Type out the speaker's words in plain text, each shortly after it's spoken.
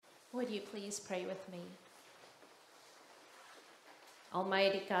Would you please pray with me?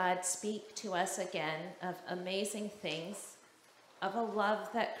 Almighty God, speak to us again of amazing things, of a love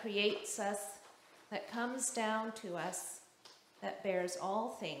that creates us, that comes down to us, that bears all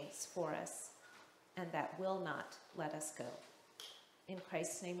things for us, and that will not let us go. In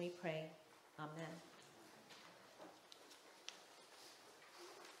Christ's name we pray. Amen.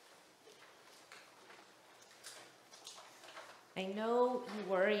 I know you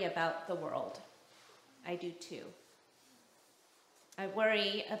worry about the world. I do too. I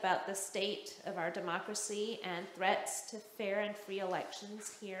worry about the state of our democracy and threats to fair and free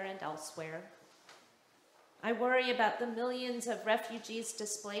elections here and elsewhere. I worry about the millions of refugees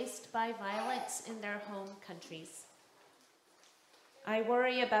displaced by violence in their home countries. I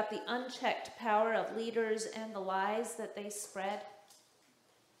worry about the unchecked power of leaders and the lies that they spread.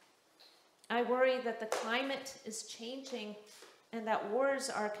 I worry that the climate is changing and that wars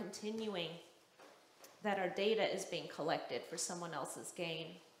are continuing, that our data is being collected for someone else's gain.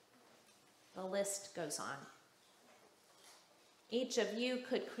 The list goes on. Each of you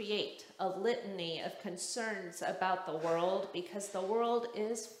could create a litany of concerns about the world because the world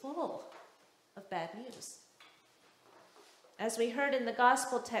is full of bad news. As we heard in the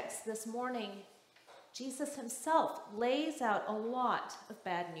gospel text this morning, Jesus himself lays out a lot of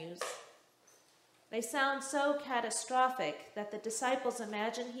bad news. They sound so catastrophic that the disciples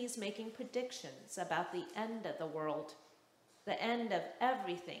imagine he's making predictions about the end of the world, the end of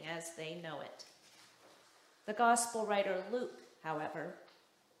everything as they know it. The gospel writer Luke, however,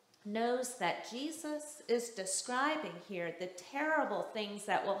 knows that Jesus is describing here the terrible things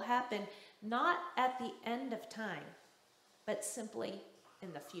that will happen not at the end of time, but simply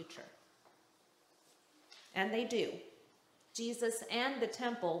in the future. And they do. Jesus and the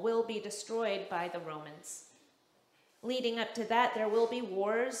temple will be destroyed by the Romans. Leading up to that, there will be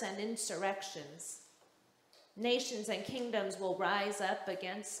wars and insurrections. Nations and kingdoms will rise up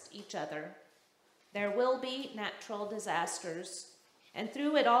against each other. There will be natural disasters, and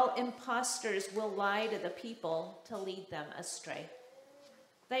through it all, impostors will lie to the people to lead them astray.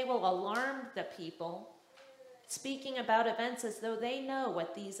 They will alarm the people, speaking about events as though they know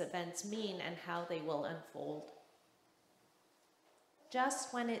what these events mean and how they will unfold.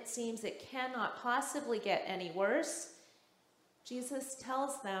 Just when it seems it cannot possibly get any worse, Jesus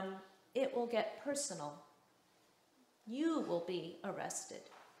tells them it will get personal. You will be arrested.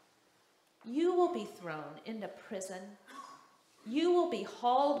 You will be thrown into prison. You will be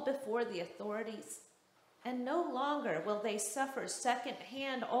hauled before the authorities, and no longer will they suffer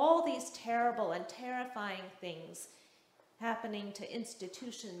secondhand all these terrible and terrifying things happening to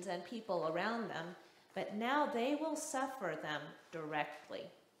institutions and people around them, but now they will suffer them directly.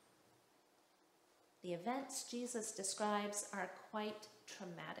 The events Jesus describes are quite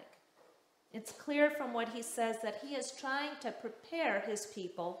traumatic. It's clear from what he says that he is trying to prepare his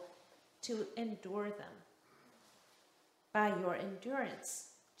people to endure them. By your endurance,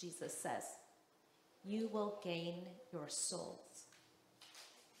 Jesus says, you will gain your souls.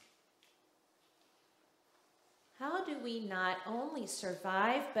 How do we not only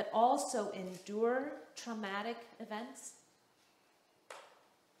survive, but also endure traumatic events?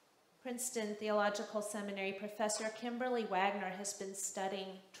 Princeton Theological Seminary professor Kimberly Wagner has been studying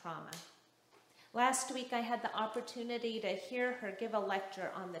trauma. Last week, I had the opportunity to hear her give a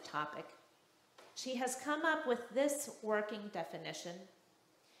lecture on the topic. She has come up with this working definition.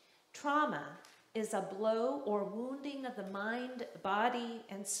 Trauma is a blow or wounding of the mind, body,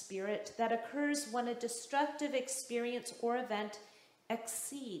 and spirit that occurs when a destructive experience or event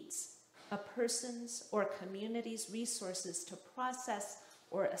exceeds a person's or community's resources to process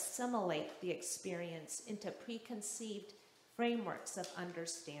or assimilate the experience into preconceived frameworks of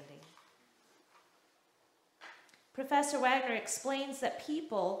understanding. Professor Wagner explains that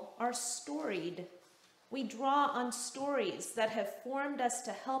people are storied. We draw on stories that have formed us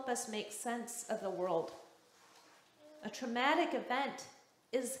to help us make sense of the world. A traumatic event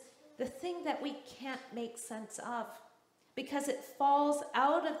is the thing that we can't make sense of because it falls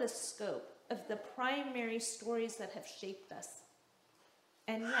out of the scope of the primary stories that have shaped us.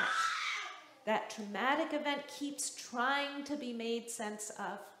 And yet, that traumatic event keeps trying to be made sense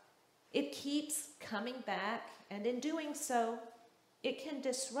of. It keeps coming back, and in doing so, it can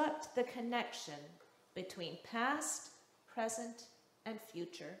disrupt the connection between past, present, and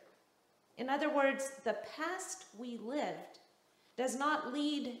future. In other words, the past we lived does not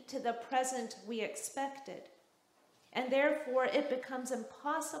lead to the present we expected, and therefore it becomes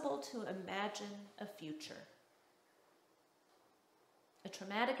impossible to imagine a future. A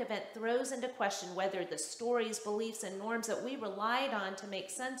traumatic event throws into question whether the stories, beliefs, and norms that we relied on to make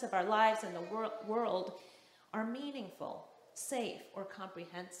sense of our lives and the world are meaningful, safe, or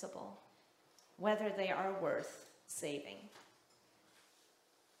comprehensible, whether they are worth saving.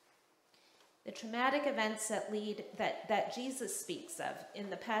 The traumatic events that Jesus speaks of in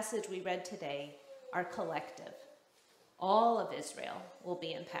the passage we read today are collective. All of Israel will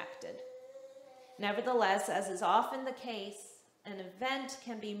be impacted. Nevertheless, as is often the case, an event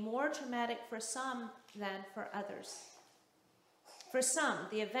can be more traumatic for some than for others. For some,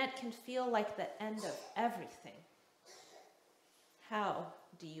 the event can feel like the end of everything. How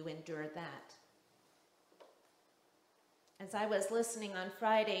do you endure that? As I was listening on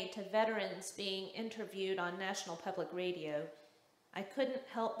Friday to veterans being interviewed on National Public Radio, I couldn't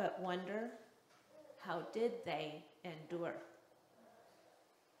help but wonder, how did they endure?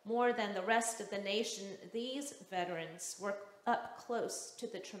 More than the rest of the nation, these veterans were up close to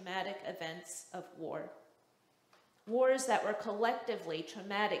the traumatic events of war. Wars that were collectively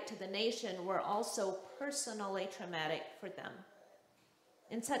traumatic to the nation were also personally traumatic for them.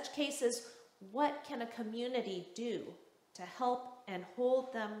 In such cases, what can a community do to help and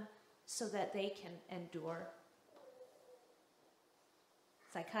hold them so that they can endure?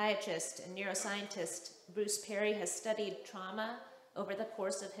 Psychiatrist and neuroscientist Bruce Perry has studied trauma over the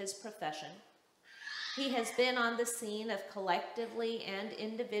course of his profession. He has been on the scene of collectively and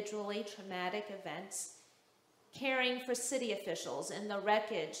individually traumatic events, caring for city officials in the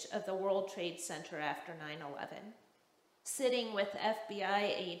wreckage of the World Trade Center after 9/11, sitting with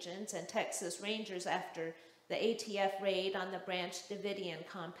FBI agents and Texas Rangers after the ATF raid on the Branch Davidian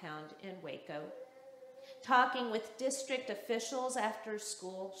compound in Waco, talking with district officials after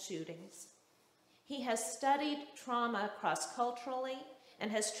school shootings. He has studied trauma cross-culturally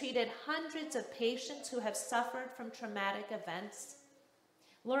and has treated hundreds of patients who have suffered from traumatic events,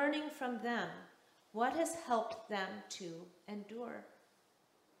 learning from them what has helped them to endure.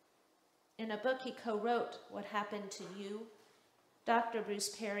 In a book he co-wrote, What Happened to You, Dr.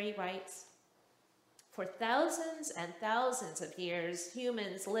 Bruce Perry writes, "For thousands and thousands of years,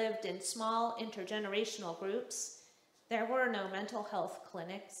 humans lived in small intergenerational groups. There were no mental health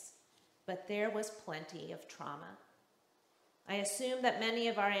clinics, but there was plenty of trauma. I assume that many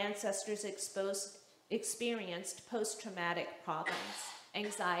of our ancestors experienced post-traumatic problems,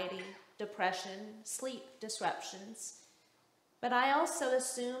 anxiety, depression, sleep disruptions, but I also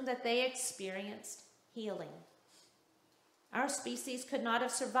assume that they experienced healing. Our species could not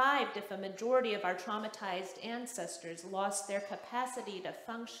have survived if a majority of our traumatized ancestors lost their capacity to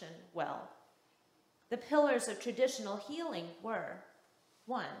function well. The pillars of traditional healing were: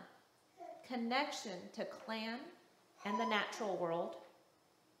 1, connection to clan and the natural world;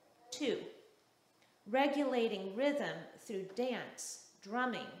 2, regulating rhythm through dance,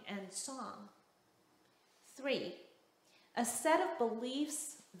 drumming, and song; 3, a set of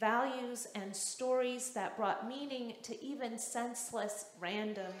beliefs, values, and stories that brought meaning to even senseless,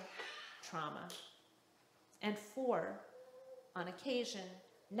 random trauma; and 4, on occasion,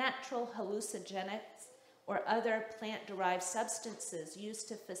 natural hallucinogenics or other plant-derived substances used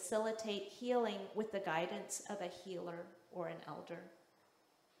to facilitate healing with the guidance of a healer or an elder."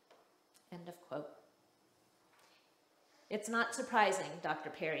 End of quote. It's not surprising, Dr.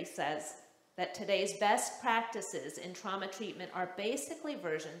 Perry says, that today's best practices in trauma treatment are basically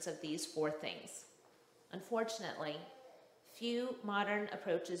versions of these 4 things. Unfortunately, few modern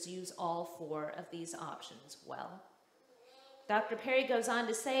approaches use all 4 of these options well. Dr. Perry goes on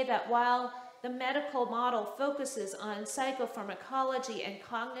to say that while the medical model focuses on psychopharmacology and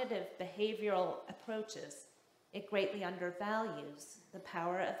cognitive behavioral approaches, it greatly undervalues the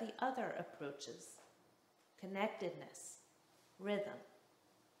power of the other approaches: connectedness, rhythm,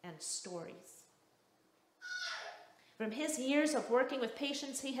 and stories. From his years of working with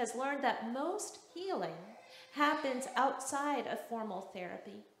patients, he has learned that most healing happens outside of formal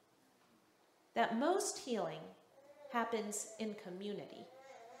therapy, that most healing happens in community.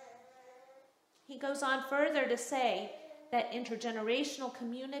 He goes on further to say that intergenerational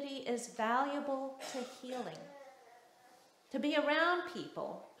community is valuable to healing. To be around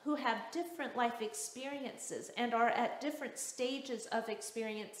people who have different life experiences and are at different stages of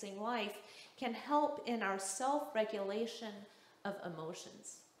experiencing life can help in our self-regulation of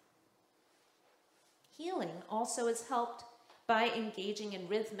emotions. Healing also is helped by engaging in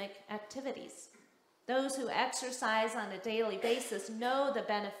rhythmic activities. Those who exercise on a daily basis know the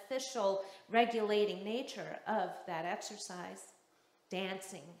beneficial regulating nature of that exercise.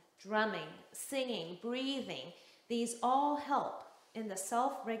 Dancing, drumming, singing, breathing, these all help in the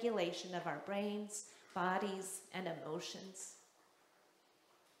self-regulation of our brains, bodies, and emotions.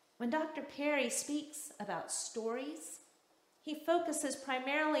 When Dr. Perry speaks about stories, he focuses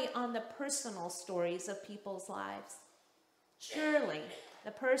primarily on the personal stories of people's lives. Surely,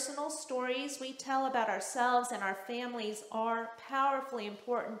 the personal stories we tell about ourselves and our families are powerfully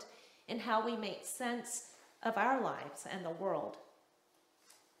important in how we make sense of our lives and the world.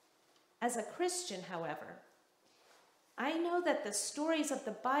 As a Christian, however, I know that the stories of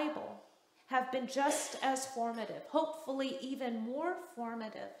the Bible have been just as formative, hopefully even more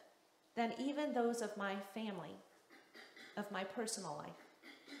formative than even those of my family, of my personal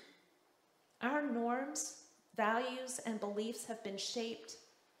life. Our norms, values, and beliefs have been shaped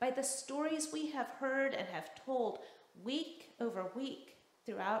by the stories we have heard and have told week over week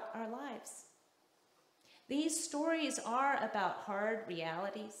throughout our lives. These stories are about hard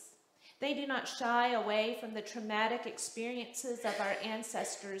realities. They do not shy away from the traumatic experiences of our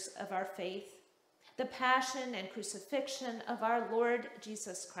ancestors of our faith. The passion and crucifixion of our Lord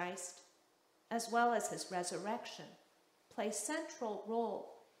Jesus Christ, as well as his resurrection, play central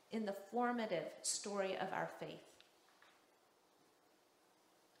role in the formative story of our faith.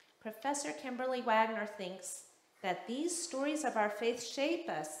 Professor Kimberly Wagner thinks that these stories of our faith shape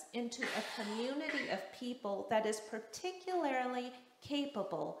us into a community of people that is particularly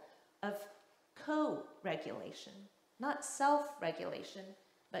capable of co-regulation, not self-regulation,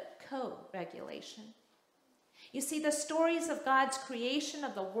 but co-regulation. You see, the stories of God's creation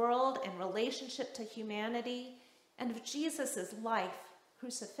of the world and relationship to humanity, and of Jesus' life,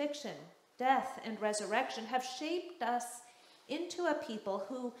 crucifixion, death, and resurrection have shaped us into a people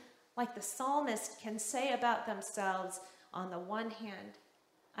who, like the psalmist, can say about themselves, on the one hand,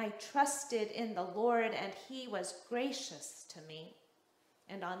 I trusted in the Lord and he was gracious to me.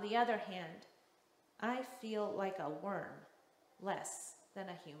 And on the other hand, I feel like a worm, less than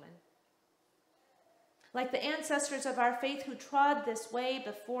a human. Like the ancestors of our faith who trod this way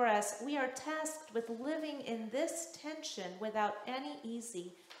before us, we are tasked with living in this tension without any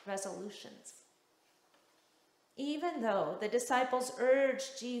easy resolutions. Even though the disciples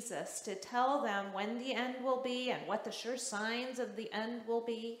urged Jesus to tell them when the end will be and what the sure signs of the end will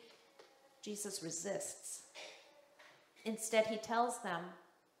be, Jesus resists. Instead, he tells them,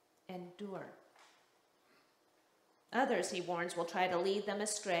 endure. Others, he warns, will try to lead them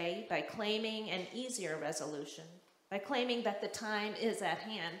astray by claiming an easier resolution, by claiming that the time is at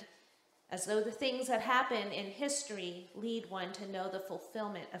hand, as though the things that happen in history lead one to know the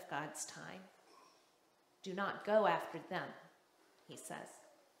fulfillment of God's time. Do not go after them, he says.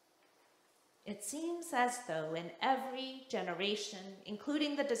 It seems as though in every generation,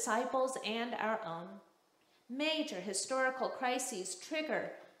 including the disciples and our own, major historical crises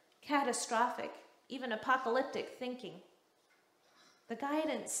trigger catastrophic, even apocalyptic thinking. The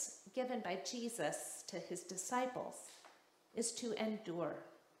guidance given by Jesus to his disciples is to endure.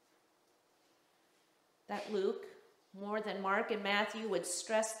 That Luke, more than Mark and Matthew, would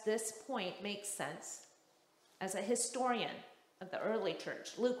stress this point makes sense. As a historian of the early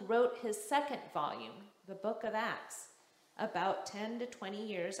church, Luke wrote his second volume, the book of Acts, about 10 to 20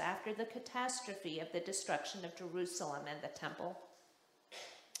 years after the catastrophe of the destruction of Jerusalem and the temple.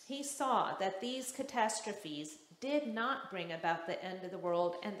 He saw that these catastrophes did not bring about the end of the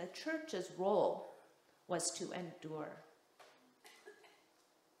world, and the church's role was to endure.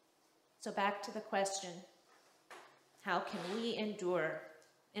 So back to the question, how can we endure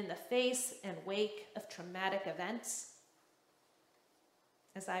in the face and wake of traumatic events?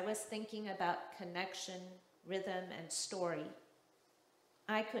 As I was thinking about connection, rhythm, and story,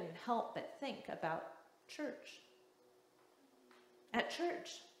 I couldn't help but think about church. At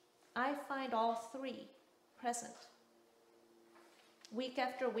church, I find all three present. Week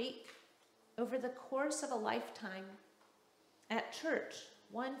after week, over the course of a lifetime, at church,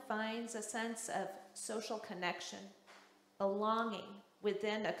 one finds a sense of social connection, belonging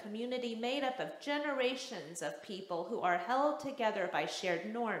within a community made up of generations of people who are held together by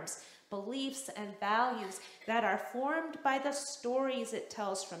shared norms, beliefs, and values that are formed by the stories it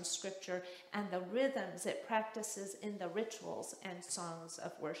tells from Scripture and the rhythms it practices in the rituals and songs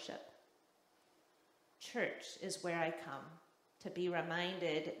of worship. Church is where I come to be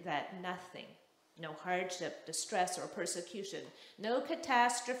reminded that nothing, no hardship, distress, or persecution, no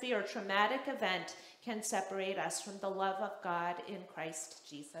catastrophe or traumatic event can separate us from the love of God in Christ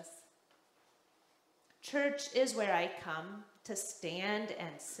Jesus. Church is where I come to stand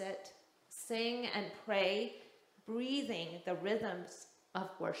and sit, sing and pray, breathing the rhythms of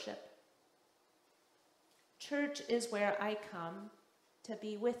worship. Church is where I come to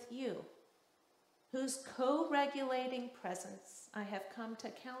be with you, whose co-regulating presence I have come to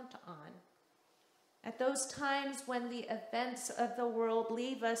count on. At those times when the events of the world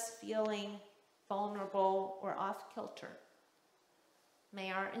leave us feeling vulnerable or off kilter,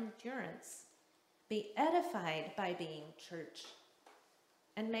 may our endurance be edified by being church,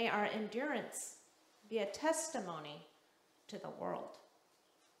 and may our endurance be a testimony to the world.